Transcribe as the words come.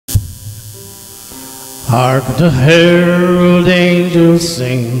Hark the herald angels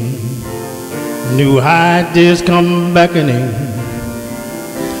sing, new ideas come beckoning.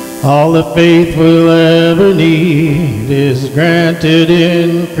 All the faith we'll ever need is granted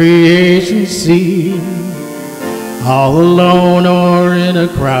in creation's scene. All alone or in a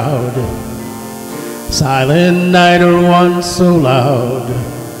crowd, silent night or one so loud,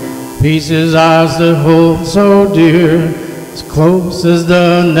 peace is ours to hold so dear, as close as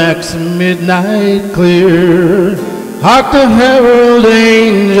the next midnight clear. Hark the herald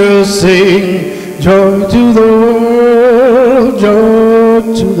angels sing, joy to the world, joy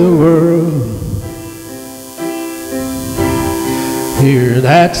to the world. Hear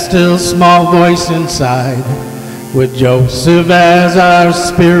that still small voice inside, with Joseph as our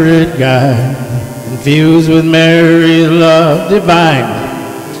spirit guide, infused with Mary's love divine.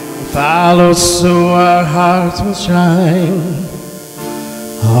 Follow so our hearts will shine.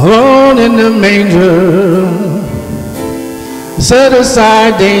 Alone in the manger, set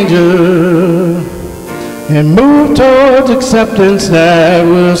aside danger, and move towards acceptance that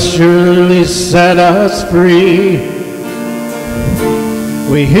will surely set us free.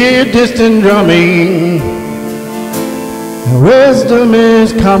 We hear distant drumming, wisdom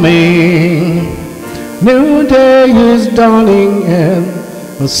is coming, new day is dawning, and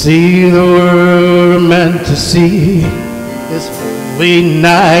we'll see the world we're meant to see. This holy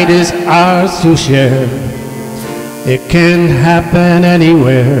night is ours to share. It can happen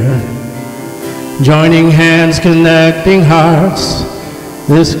anywhere. Joining hands, connecting hearts,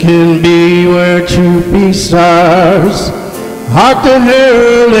 this can be where true peace starts. Hark the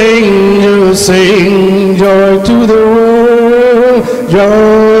herald angels sing, joy to the world,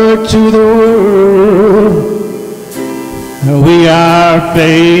 joy to the world. We are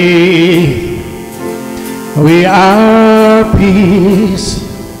faith, we are peace,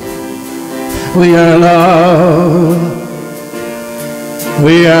 we are love,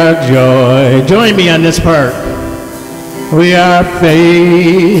 we are joy. Join me on this part. We are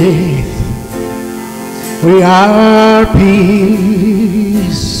faith, we are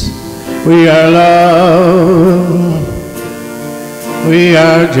peace, we are love, we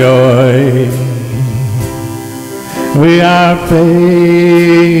are joy. We are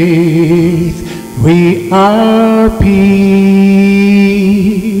faith, we are peace,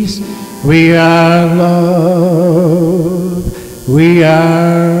 we are love, we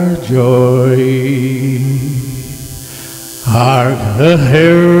are joy. Hark the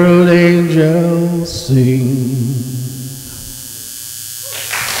herald angels sing.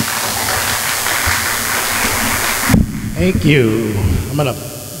 Thank you. I'm going to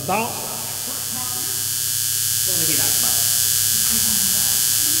bounce.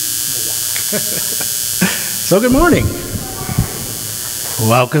 So good morning.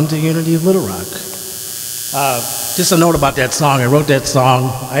 Welcome to Unity of Little Rock. Just a note about that song. I wrote that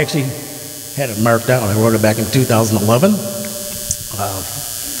song. I actually had it marked out. I wrote it back in 2011,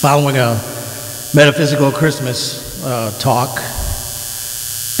 following a metaphysical Christmas talk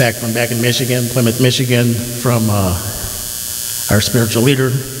back in Michigan, Plymouth, Michigan, from our spiritual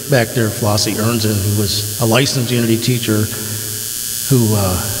leader back there, Flossie Ernzen, who was a licensed Unity teacher who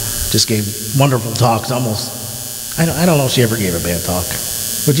just gave wonderful talks. Almost, I don't know if she ever gave a bad talk,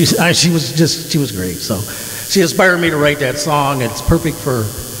 but she was great. So she inspired me to write that song. It's perfect for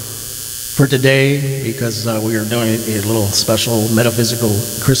today because we are doing a little special metaphysical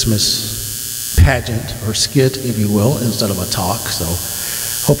Christmas pageant or skit, if you will, instead of a talk. So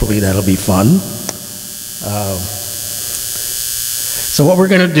hopefully that'll be fun. So what we're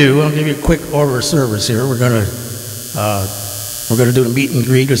going to do, I'll give you a quick order of service here. We're going to do the meet and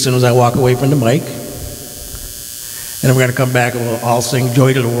greet as soon as I walk away from the mic. And then we're going to come back and we'll all sing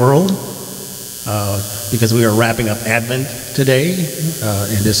Joy to the World because we are wrapping up Advent today,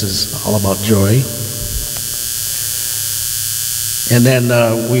 and this is all about joy. And then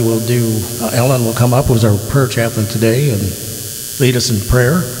we will do, Ellen will come up, who's our prayer chaplain today, and lead us in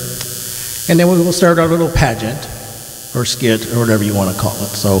prayer. And then we will start our little pageant or skit or whatever you want to call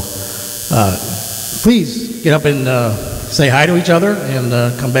it. So please get up and say hi to each other and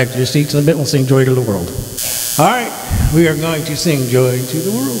come back to your seats in a bit. We'll sing Joy to the World. All right, we are going to sing Joy to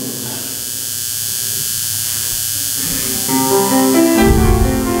the World.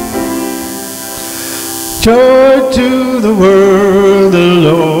 Joy to the world, the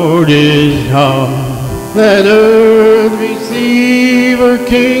Lord is come. Let earth receive her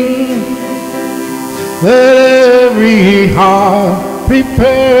King. Let every heart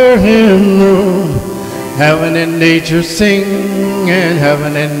prepare him room. Heaven and nature sing, and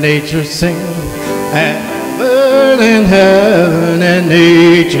heaven and nature sing, and heaven and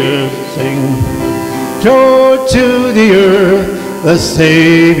nature sing. joy to the earth, the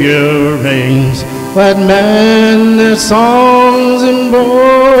Savior reigns. Let men their songs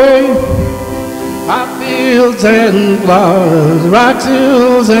employ. Our fields and flowers, rocks,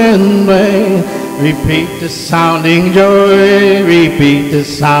 hills, and plain, repeat the sounding joy, repeat the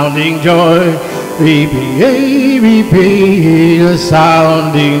sounding joy, repeat the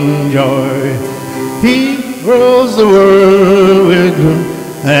sounding joy. He rules the world with good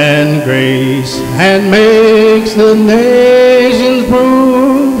and grace, and makes the nations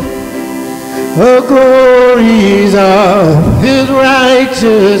prove the glories of his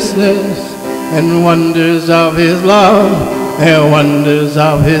righteousness, and wonders of his love, and wonders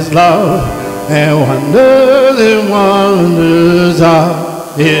of his love, and wonders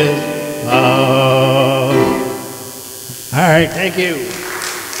of his love. All right, thank you.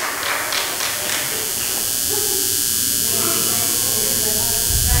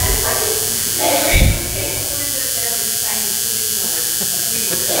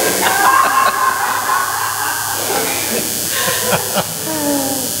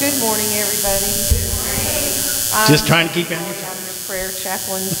 Good morning, everybody. Just trying to keep in. I'm your prayer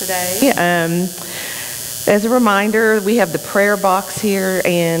chaplain today. As a reminder, we have the prayer box here,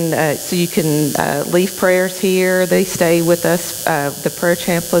 and so you can leave prayers here. They stay with us, the prayer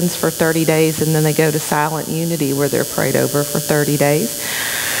chaplains, for 30 days, and then they go to Silent Unity where they're prayed over for 30 days.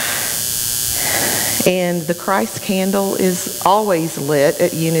 And the Christ candle is always lit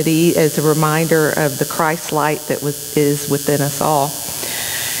at Unity as a reminder of the Christ light that is within us all.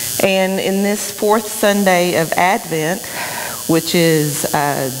 And in this fourth Sunday of Advent, which is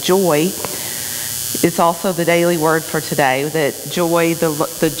joy, it's also the daily word for today, that joy,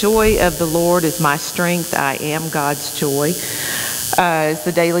 the joy of the Lord is my strength. I am God's joy, is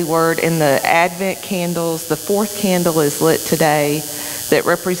the daily word. And the Advent candles, the fourth candle is lit today, that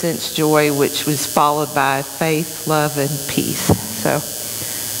represents joy, which was followed by faith, love, and peace. So,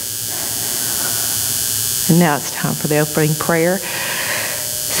 and now it's time for the opening prayer.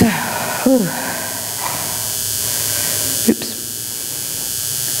 So, oops.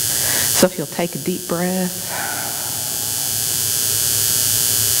 So if you'll take a deep breath,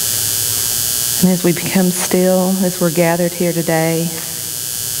 and as we become still, as we're gathered here today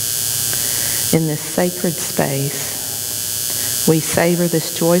in this sacred space, we savor this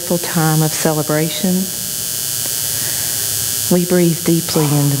joyful time of celebration. We breathe deeply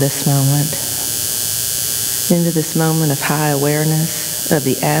into this moment of high awareness of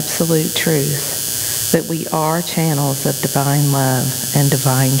the absolute truth that we are channels of divine love and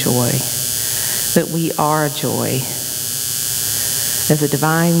divine joy, that we are joy as a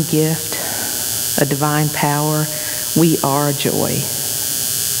divine gift, a divine power. We are joy.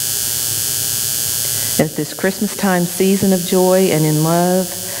 At this Christmas time season of joy and in love,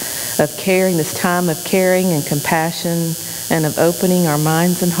 of caring, this time of caring and compassion and of opening our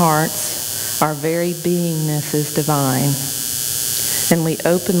minds and hearts, our very beingness is divine. And we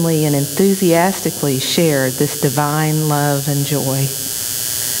openly and enthusiastically share this divine love and joy.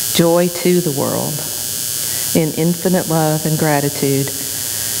 Joy to the world. In infinite love and gratitude,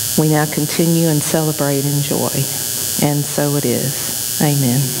 we now continue and celebrate in joy. And so it is.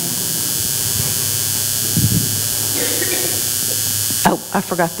 Amen. Oh, I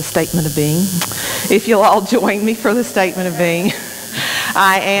forgot the statement of being. If you'll all join me for the statement of being.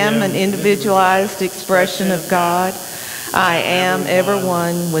 I am an individualized expression of God. I am ever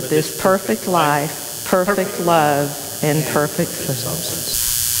one with this perfect life, perfect love, and perfect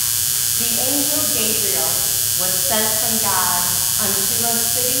substance. The angel Gabriel was sent from God unto a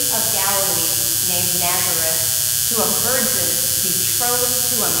city of Galilee named Nazareth to a virgin betrothed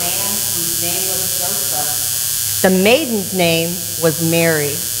to a man whose name was Joseph. The maiden's name was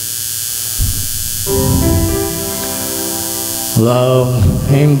Mary. Love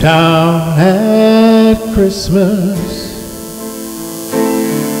came down at Christmas,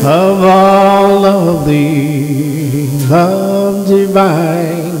 of all lovely, love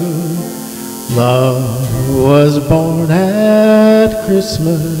divine. Love was born at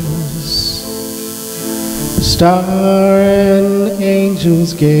Christmas. The star and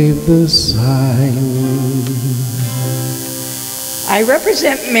angels gave the sign. I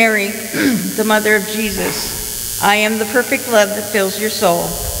represent Mary, the mother of Jesus. I am the perfect love that fills your soul.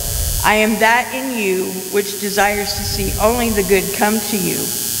 I am that in you which desires to see only the good come to you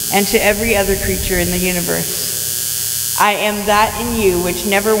and to every other creature in the universe. I am that in you which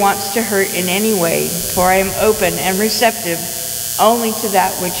never wants to hurt in any way, for I am open and receptive only to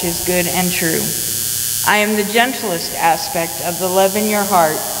that which is good and true. I am the gentlest aspect of the love in your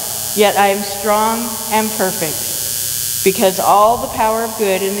heart, yet I am strong and perfect, because all the power of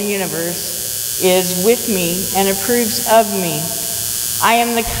good in the universe is with me and approves of me. I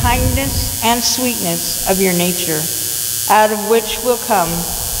am the kindness and sweetness of your nature, out of which will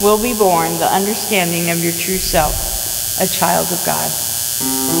be born the understanding of your true self, a child of God.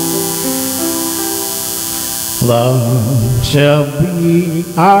 Love shall be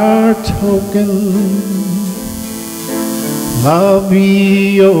our token, love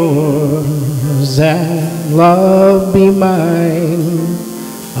be yours, and love be mine.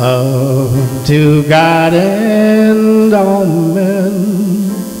 Love to God and all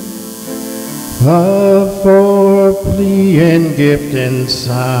men, love for plea and gift and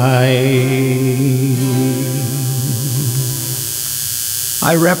sign.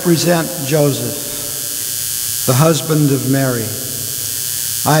 I represent Joseph, the husband of Mary.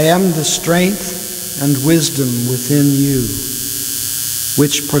 I am the strength and wisdom within you,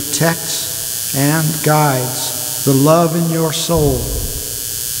 which protects and guides the love in your soul.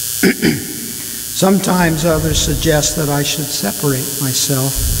 Sometimes others suggest that I should separate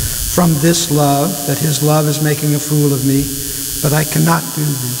myself from this love, that his love is making a fool of me, but I cannot do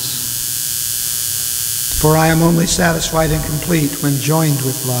this. For I am only satisfied and complete when joined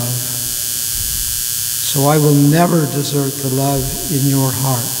with love. So I will never desert the love in your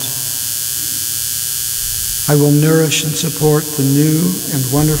heart. I will nourish and support the new and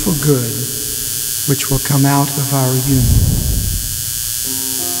wonderful good which will come out of our union.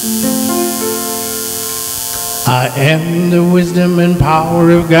 I am the wisdom and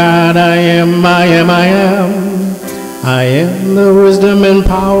power of God. I am, I am, I am. I am the wisdom and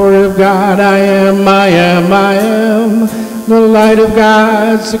power of God. I am, I am, I am. The light of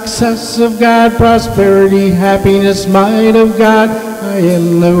God, success of God, prosperity, happiness, might of God. I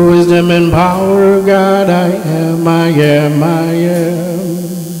am the wisdom and power of God. I am, I am, I am.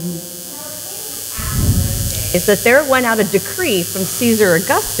 Is that there went out a decree from Caesar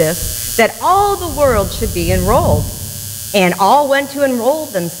Augustus that all the world should be enrolled. And all went to enroll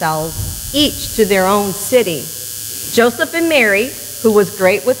themselves, each to their own city. Joseph and Mary, who was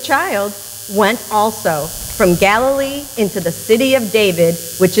great with child, went also from Galilee into the city of David,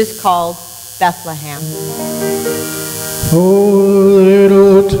 which is called Bethlehem. Oh,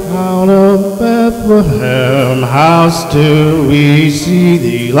 little town of Bethlehem, how still we see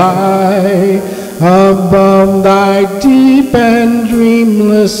thee lie. Above thy deep and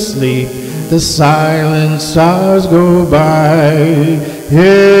dreamless sleep, the silent stars go by.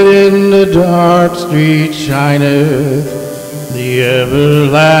 Yet in the dark street shineth the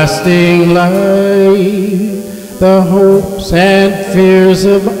everlasting light. The hopes and fears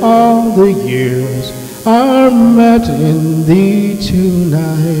of all the years are met in thee tonight.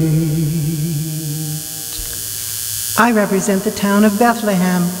 I represent the town of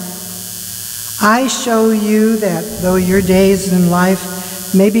Bethlehem. I show you that though your days in life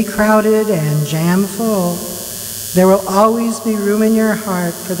may be crowded and jam full, there will always be room in your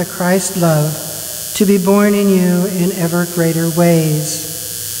heart for the Christ love to be born in you in ever greater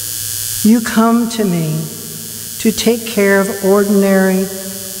ways. You come to me to take care of ordinary,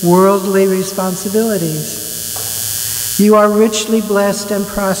 worldly responsibilities. You are richly blessed and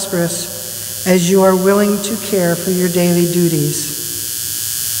prosperous as you are willing to care for your daily duties.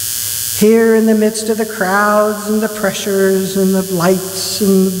 Here in the midst of the crowds and the pressures and the lights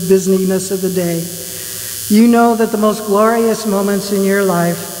and the busyness of the day, you know that the most glorious moments in your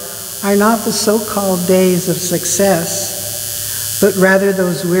life are not the so-called days of success, but rather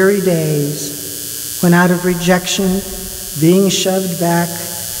those weary days when out of rejection, being shoved back,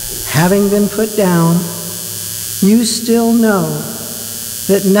 having been put down, you still know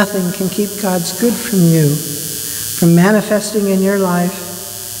that nothing can keep God's good from you, from manifesting in your life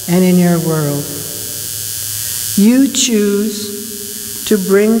and in your world. You choose to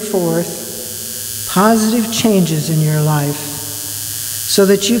bring forth positive changes in your life so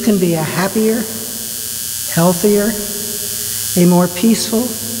that you can be a happier, healthier, a more peaceful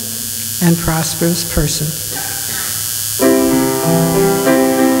and prosperous person.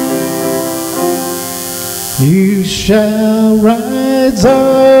 You shall rise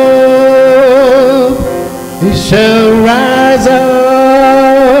up, you shall rise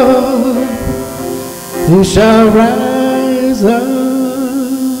up, you shall rise up.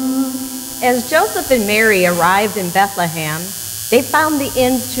 As Joseph and Mary arrived in Bethlehem, they found the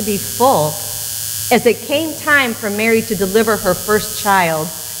inns to be full. As it came time for Mary to deliver her first child,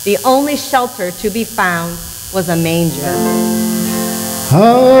 the only shelter to be found was a manger.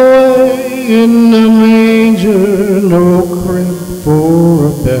 Away in the manger, no crib for a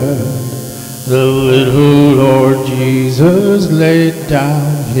bed, the little Lord Jesus laid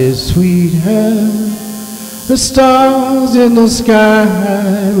down his sweet head. The stars in the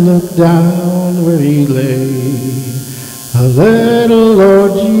sky looked down where he lay. A little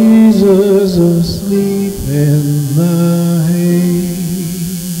Lord Jesus asleep in the hay.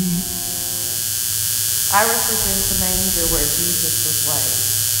 I represent the manger where Jesus was laid.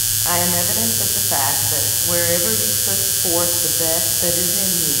 I am evidence of the fact that wherever you put forth the best that is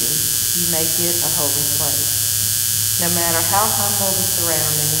in you, you make it a holy place. No matter how humble the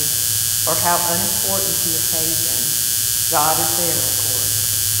surroundings or how unimportant the occasion, God is there, of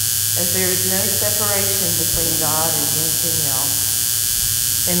course, as there is no separation between God and anything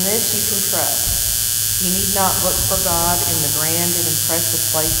else. In this you can trust. You need not look for God in the grand and impressive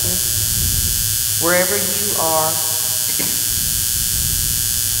places. Wherever you are,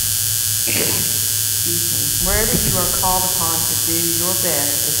 wherever you are called upon to do your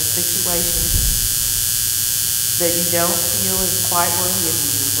best in a situation that you don't feel is quite worthy of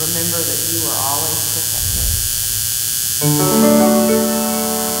you, remember that you are always protected.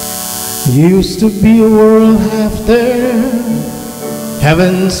 Used to be a world half there,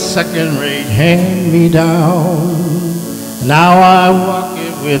 heaven's second-rate hand-me-down. Now I walk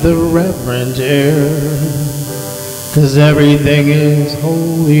it with a reverent air, 'cause everything is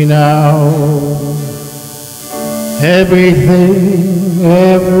holy now. Everything,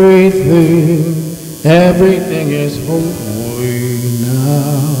 everything, everything is holy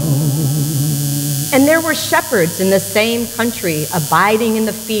now. And there were shepherds in the same country, abiding in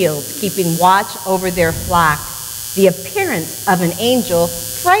the fields, keeping watch over their flock. The appearance of an angel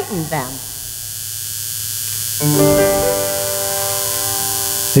frightened them.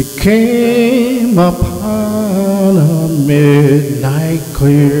 It came upon a midnight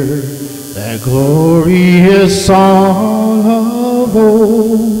clear, that glorious song of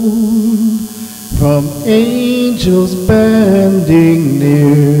old, from angels bending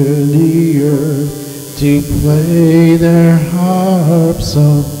near the earth to play their harps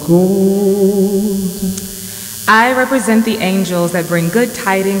of gold. I represent the angels that bring good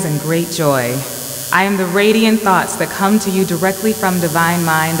tidings and great joy. I am the radiant thoughts that come to you directly from divine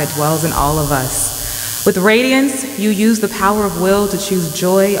mind that dwells in all of us. With radiance, you use the power of will to choose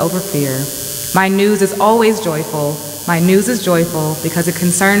joy over fear. My news is always joyful. My news is joyful because it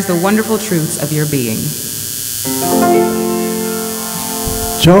concerns the wonderful truths of your being.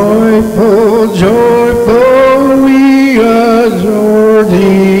 Joyful, joyful, we adore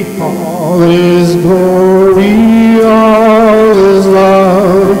thee. All is glory, all is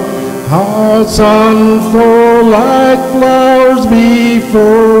love. Hearts unfold like flowers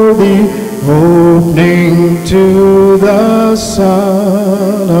before thee, opening to the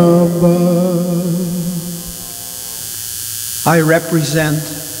sun above. I represent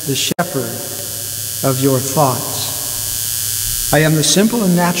the shepherd of your thoughts. I am the simple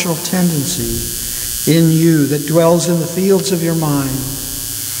and natural tendency in you that dwells in the fields of your mind.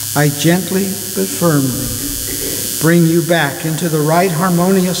 I gently but firmly bring you back into the right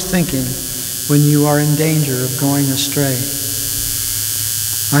harmonious thinking when you are in danger of going astray.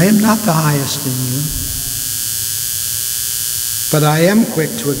 I am not the highest in you, but I am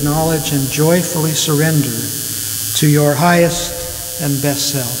quick to acknowledge and joyfully surrender to your highest and best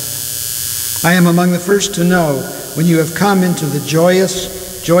self. I am among the first to know when you have come into the joyous,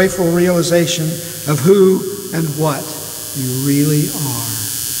 joyful realization of who and what you really are.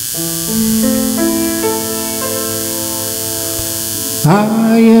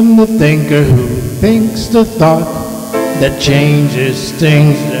 I am the thinker who thinks the thought that changes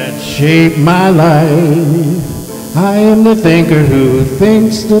things that shape my life. I am the thinker who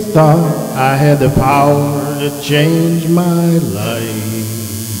thinks the thought I had the power to change my life.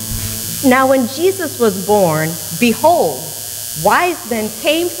 Now when Jesus was born, behold, wise men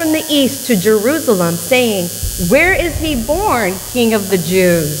came from the east to Jerusalem, saying, "Where is he born, King of the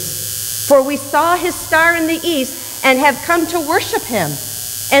Jews? For we saw his star in the east and have come to worship him.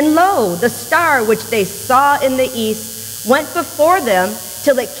 And lo, the star which they saw in the east went before them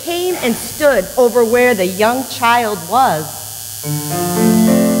till it came and stood over where the young child was."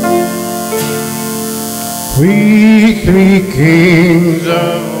 We three kings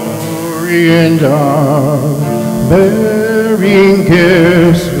of Orient are bearing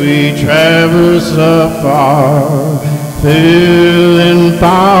gifts, we traverse afar, filling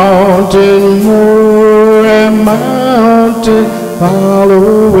fountain, moor and mountain,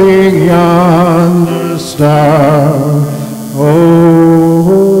 following yonder star.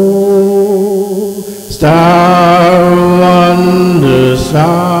 Oh, star of wonder,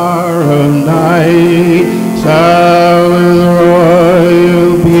 star of night, star with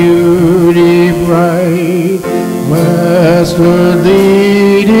royal beauty bright, westward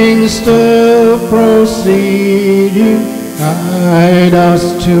leading, still proceed. guide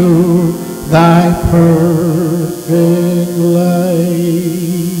us to thy perfect light.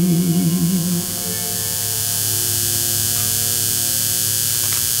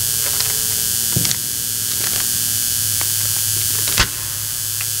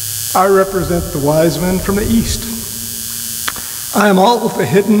 I represent the wise men from the east. I am all of the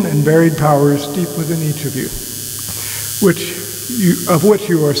hidden and buried powers deep within each of you, of which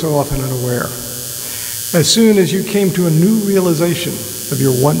you are so often unaware. As soon as you came to a new realization of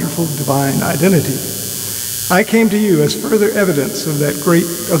your wonderful divine identity, I came to you as further evidence of the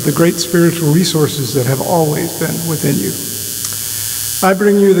great spiritual resources that have always been within you. I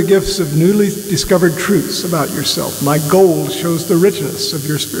bring you the gifts of newly discovered truths about yourself. My gold shows the richness of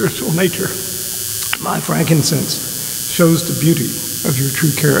your spiritual nature. My frankincense shows the beauty of your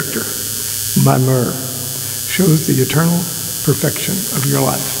true character. My myrrh shows the eternal perfection of your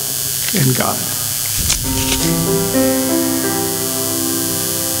life in God.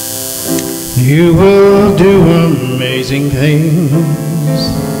 You will do amazing things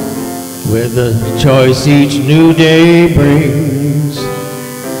with the choice each new day brings,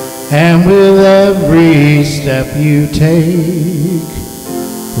 and with every step you take,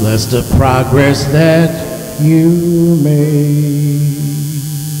 bless the progress that you make.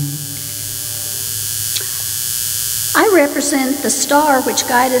 I represent the star which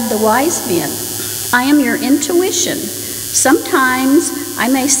guided the wise men. I am your intuition. Sometimes I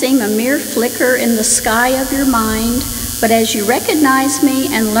may seem a mere flicker in the sky of your mind, but as you recognize me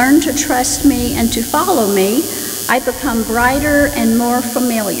and learn to trust me and to follow me, I become brighter and more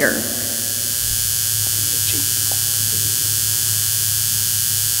familiar.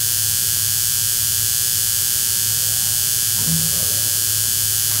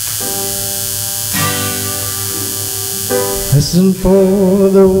 Listen for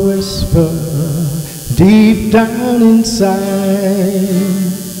the whisper deep down inside.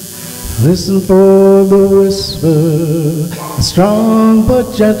 Listen for the whisper, a strong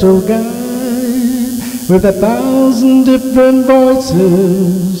but gentle guide, with 1,000 different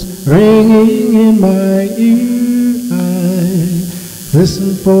voices ringing in my ear. I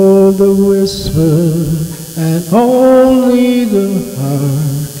listen for the whisper, and only the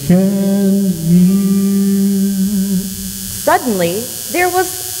heart can hear. Suddenly, there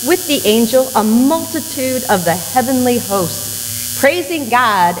was with the angel a multitude of the heavenly host, praising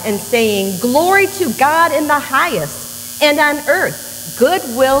God and saying, "Glory to God in the highest, and on earth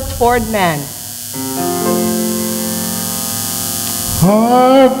goodwill toward men."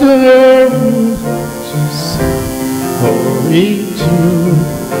 Hark the herald voices, glory to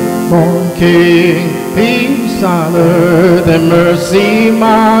born King, peace on earth and mercy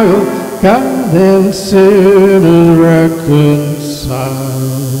mild, God and sinners reconciled.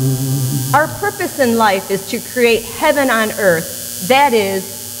 Our purpose in life is to create heaven on earth, that is,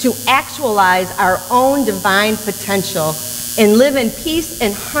 to actualize our own divine potential and live in peace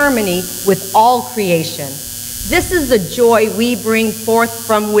and harmony with all creation. This is the joy we bring forth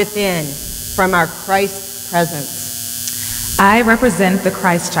from within, from our Christ presence. I represent the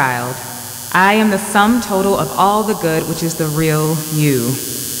Christ child. I am the sum total of all the good, which is the real you.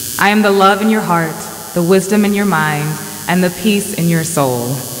 I am the love in your heart, the wisdom in your mind, and the peace in your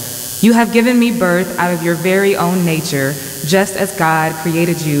soul. You have given me birth out of your very own nature, just as God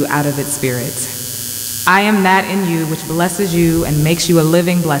created you out of its spirit. I am that in you which blesses you and makes you a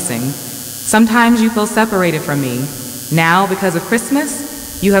living blessing. Sometimes you feel separated from me. Now, because of Christmas,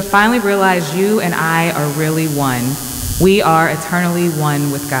 you have finally realized you and I are really one. We are eternally one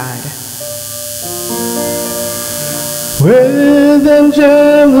with God. With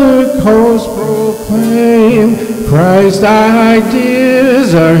angelic hosts proclaim, Christ's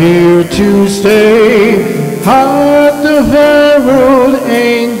ideas are here to stay. Hark the herald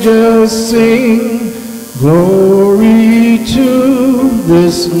angels sing, glory to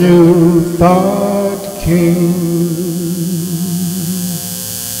this new thought King.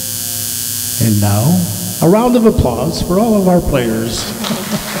 And now, a round of applause for all of our players.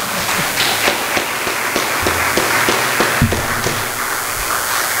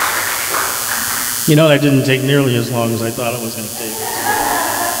 You know, that didn't take nearly as long as I thought it was going to take.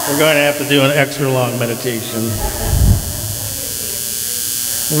 We're going to have to do an extra long meditation.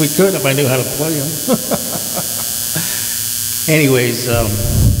 We could if I knew how to play them. Anyways,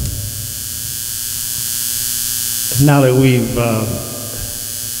 now that we've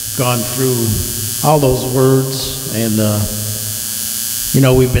gone through all those words, and you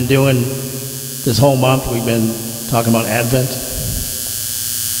know, we've been doing this whole month, we've been talking about Advent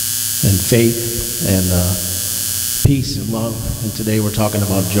and faith and peace and love, and today we're talking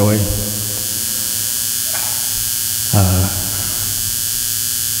about joy.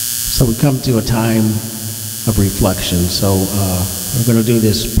 So we come to a time of reflection. So we're going to do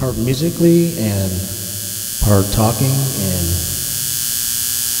this part musically and part talking and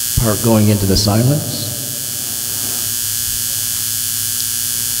part going into the silence.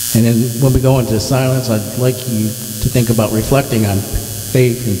 And then when we go into silence, I'd like you to think about reflecting on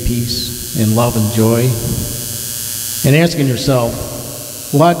faith and peace and love and joy, and asking yourself,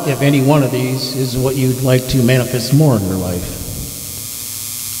 what, if any one of these, is what you'd like to manifest more in your life?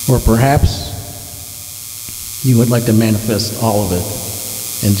 Or perhaps you would like to manifest all of it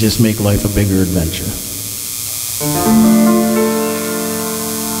and just make life a bigger adventure.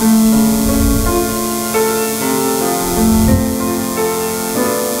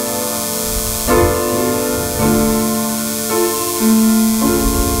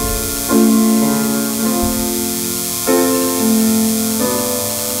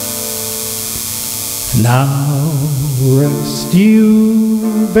 Now rest you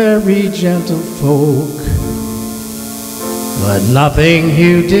very gentle folk, let nothing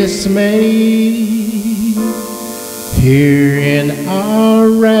you dismay. Here in our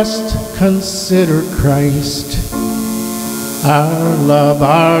rest consider Christ, our love,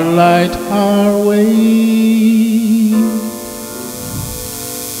 our light, our way.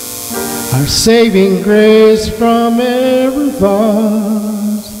 Our saving grace from every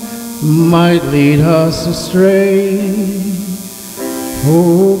fault might lead us astray.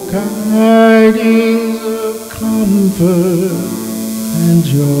 Oh, tidings of comfort and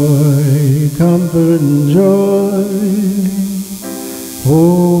joy, comfort and joy.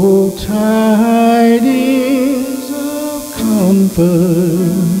 Oh, tidings of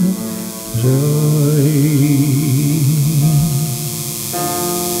comfort, joy.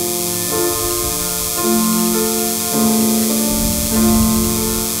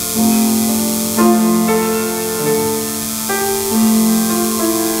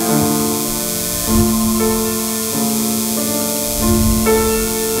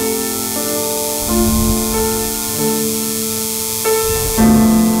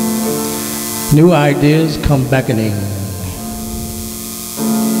 New ideas come beckoning.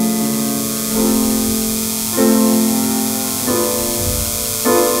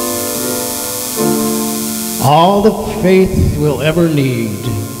 All the faith we'll ever need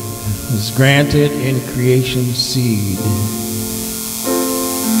is granted in creation's seed.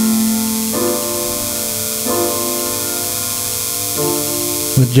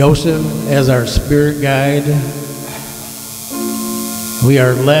 With Joseph as our spirit guide, we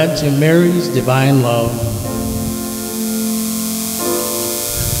are led to Mary's divine love.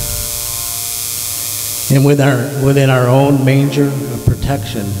 And within our own manger of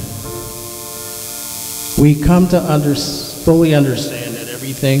protection, we come to fully understand that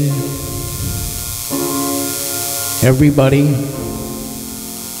everything, everybody,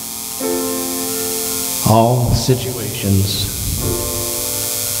 all situations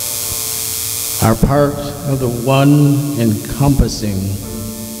are part of the one encompassing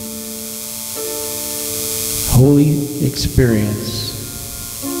holy experience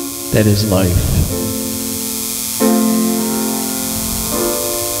that is life.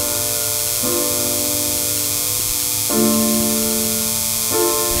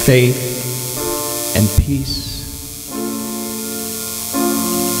 Faith and peace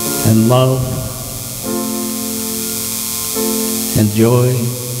and love and joy.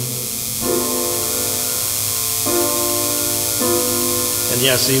 And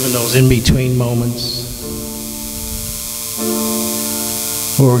yes, even those in-between moments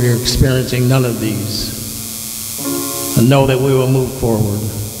where we're experiencing none of these, and know that we will move forward.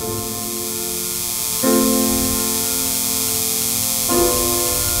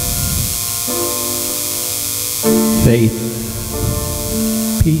 Faith,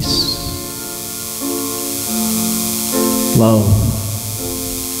 peace, love,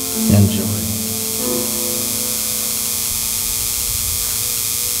 and joy.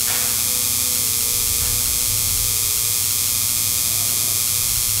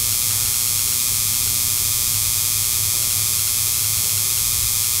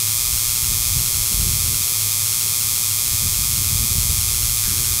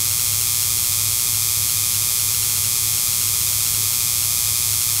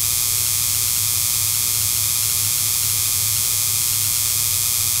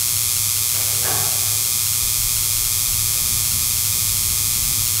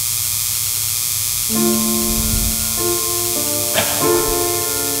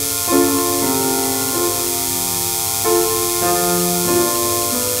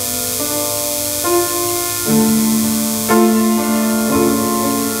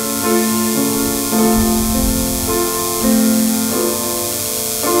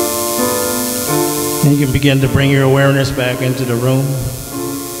 And you can begin to bring your awareness back into the room,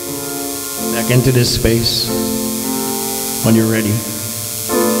 back into this space when you're ready.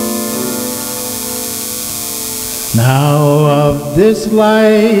 Now of this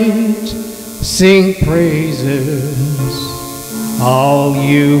light sing praises, all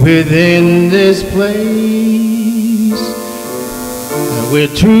you within this place,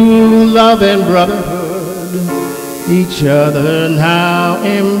 with true love and brotherhood, each other now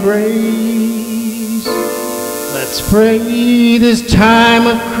embrace. Let's pray this time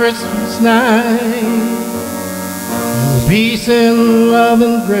of Christmas night, peace and love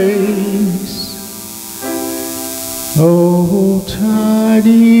and grace. Oh,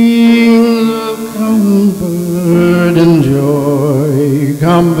 tidings of comfort and joy,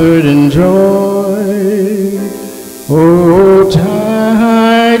 comfort and joy. Oh,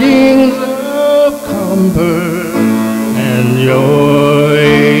 tidings of comfort and joy.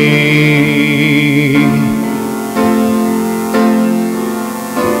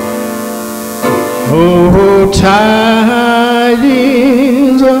 Oh,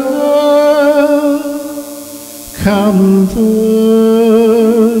 tidings of comfort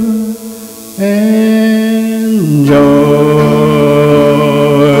and joy.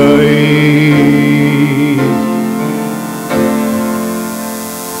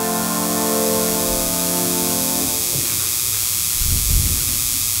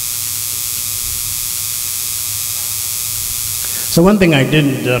 So one thing I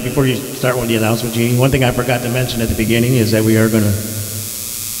didn't, before you start with the announcement, Jeannie, one thing I forgot to mention at the beginning is that we are going to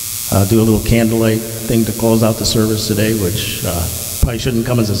do a little candlelight thing to close out the service today, which probably shouldn't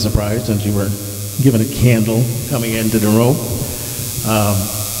come as a surprise since you were given a candle coming into the room.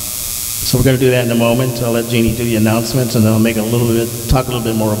 So we're going to do that in a moment. I'll let Jeannie do the announcements, and then I'll talk a little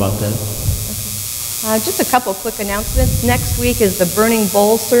bit more about that. Just a couple quick announcements. Next week is the Burning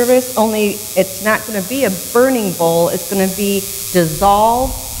Bowl service, only it's not going to be a burning bowl. It's going to be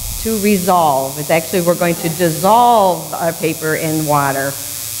dissolve to resolve. It's actually, we're going to dissolve our paper in water.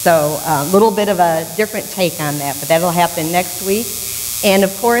 So a little bit of a different take on that, but that'll happen next week. And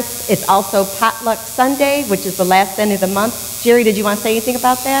of course, it's also Potluck Sunday, which is the last Sunday of the month. Jerry, did you want to say anything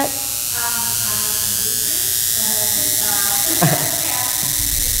about that?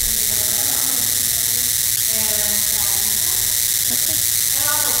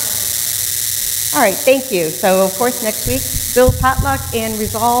 All right, thank you. So, of course, next week, still potluck and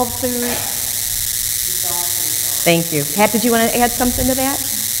resolve to... Thank you. Pat, did you want to add something to that?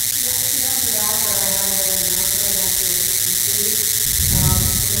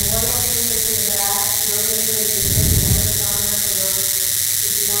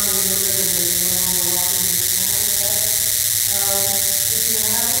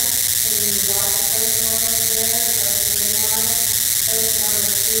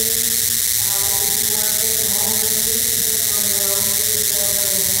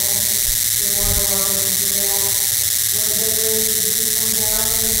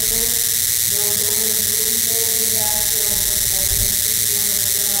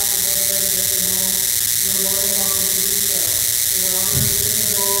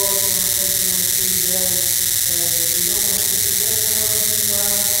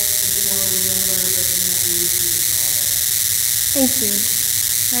 Thank you.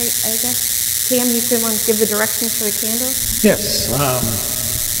 All right, I guess, Cam, you can want to give the directions for the candles? Yes.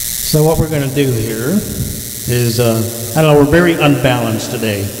 So what we're going to do here is, I don't know, we're very unbalanced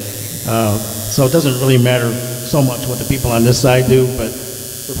today. So it doesn't really matter so much what the people on this side do, but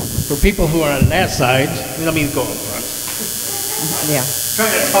for people who are on that side, let me go up front. Yeah.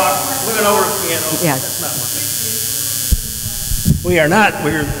 Trying to talk, looking over the piano. Yeah. That's not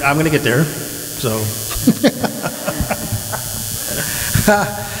working. I'm going to get there, so.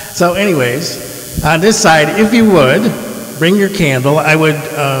 So anyways, on this side, if you would, bring your candle. I would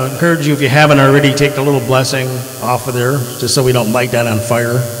encourage you, if you haven't already, take the little blessing off of there, just so we don't light that on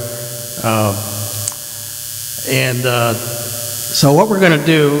fire. So what we're going to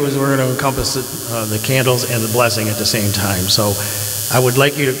do is we're going to encompass the candles and the blessing at the same time. So I would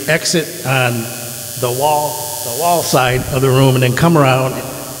like you to exit on the wall side of the room, and then come around,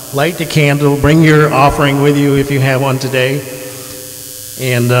 light the candle, bring your offering with you if you have one today.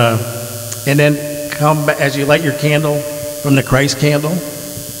 And then come back as you light your candle from the Christ candle.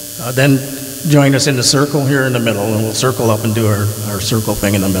 Then join us in the circle here in the middle, and we'll circle up and do our circle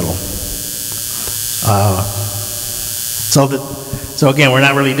thing in the middle. So again, we're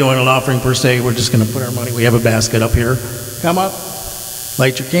not really doing an offering per se. We're just going to put our money. We have a basket up here. Come up,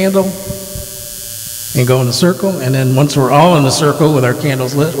 light your candle, and go in the circle. And then once we're all in the circle with our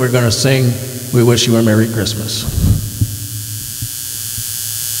candles lit, we're going to sing, "We Wish You a Merry Christmas."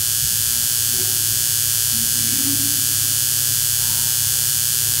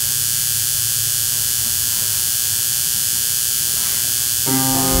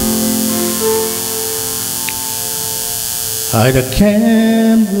 Light a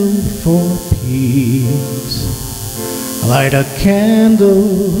candle for peace. Light a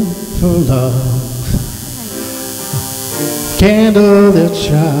candle for love. Candle that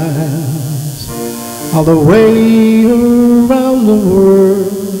shines all the way around the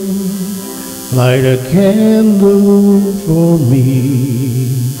world. Light a candle for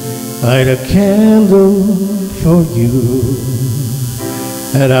me. Light a candle for you.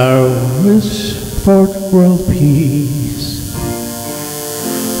 At our wish for world peace.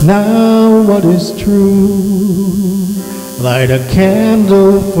 Now what is true? Light a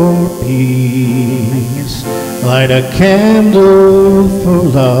candle for peace. Light a candle for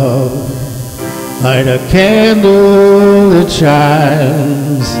love. Light a candle that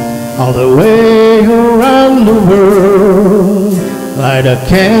shines all the way around the world. Light a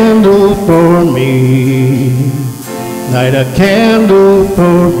candle for me. Light a candle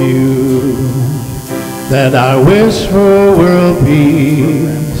for you, that I wish for world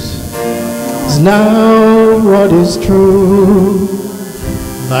peace is now what is true.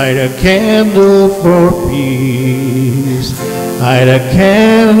 Light a candle for peace. Light a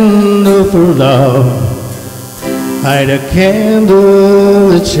candle for love. Light a candle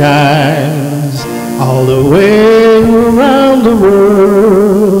that shines all the way around the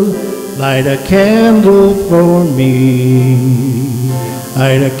world. Light a candle for me.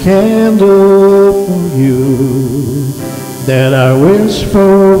 Light a candle for you, that I wish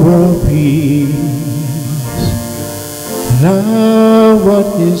for world peace. Now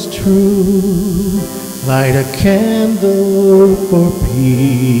what is true? Light a candle for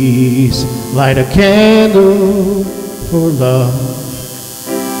peace. Light a candle for love.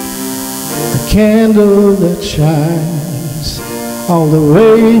 A candle that shines all the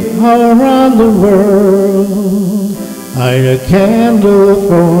way around the world. Light a candle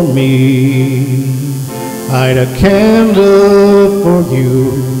for me. Light a candle for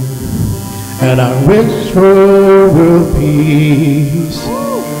you, and I wish for world peace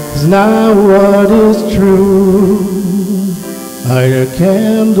is now what is true. Light a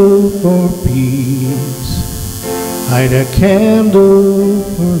candle for peace. Light a candle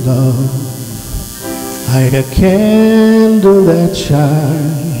for love. Light a candle that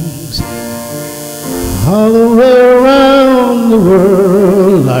shines all the way around the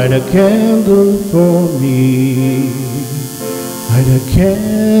world. Light a candle for me. Light a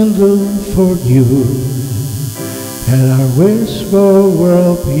candle for you, and I wish for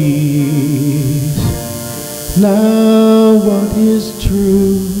world peace. Now what is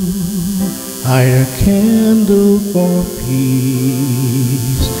true? Light a candle for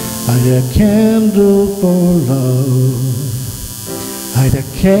peace. Light a candle for love. Light a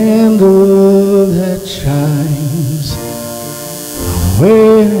candle that shines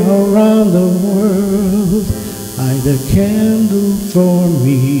way around the world. Light a candle for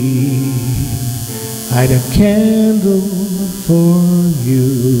me. Light a candle for you,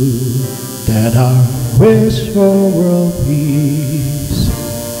 that our wish for world peace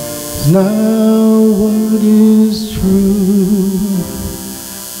is now what is true.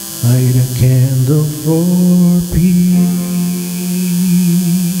 Light a candle for peace.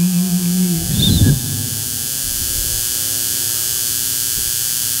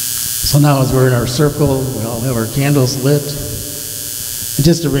 So now as we're in our circle, we all have our candles lit. And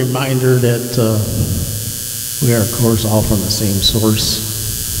just a reminder that we are, of course, all from the same source.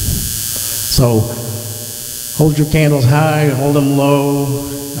 So hold your candles high, hold them low.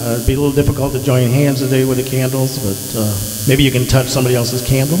 It'd be a little difficult to join hands today with the candles, but maybe you can touch somebody else's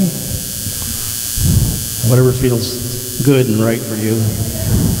candle. Whatever feels good and right for you.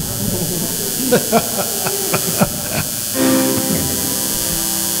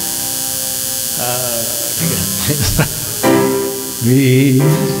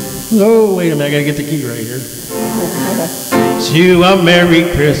 Oh, wait a minute, I gotta get the key right here. Wish you a Merry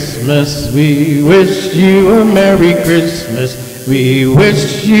Christmas. We wish you a Merry Christmas. We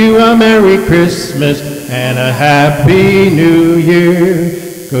wish you a Merry Christmas and a Happy New Year.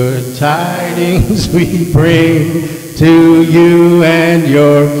 Good tidings we bring to you and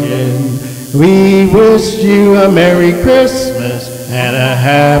your kin. We wish you a Merry Christmas and a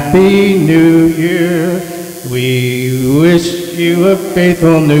Happy New Year. We wish you a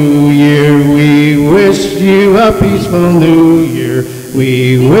faithful New Year. We wish you a peaceful New Year.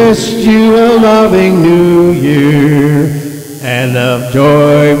 We wish you a loving New Year and a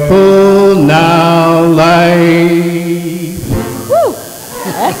joyful now life. Woo!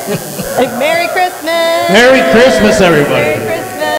 Merry Christmas! Merry Christmas, everybody.